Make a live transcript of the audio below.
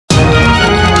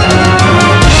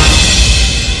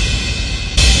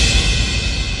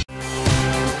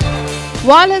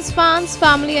while his fans,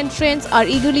 family and friends are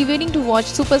eagerly waiting to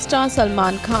watch superstar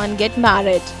Salman Khan get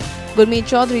married. Gurmeet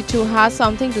Choudhary too has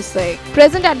something to say.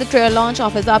 Present at the trailer launch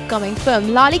of his upcoming film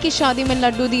Laali ki Shaadi mein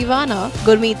Laddoo Deewana,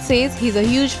 Gurmeet says he's a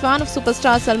huge fan of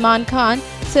superstar Salman Khan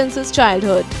since his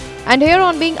childhood. And here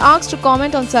on being asked to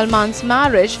comment on Salman's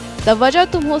marriage, the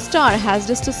Wajah Tum Ho star has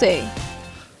this to say.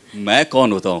 मैं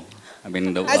कौन होता हूँ? I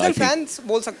mean, as a fans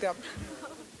बोल सकते हैं आप?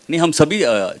 नहीं, हम सभी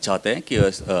चाहते हैं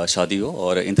कि शादी हो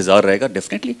और इंतजार रहेगा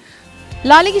definitely.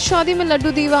 Laali ki Shaadi mein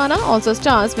Laddoo Deewana also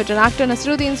stars veteran actor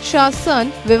Naseeruddin Shah's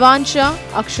son Vivansha,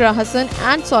 Akshara Hassan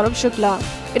and Saurabh Shukla.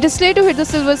 It is slated to hit the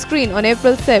silver screen on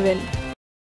April 7.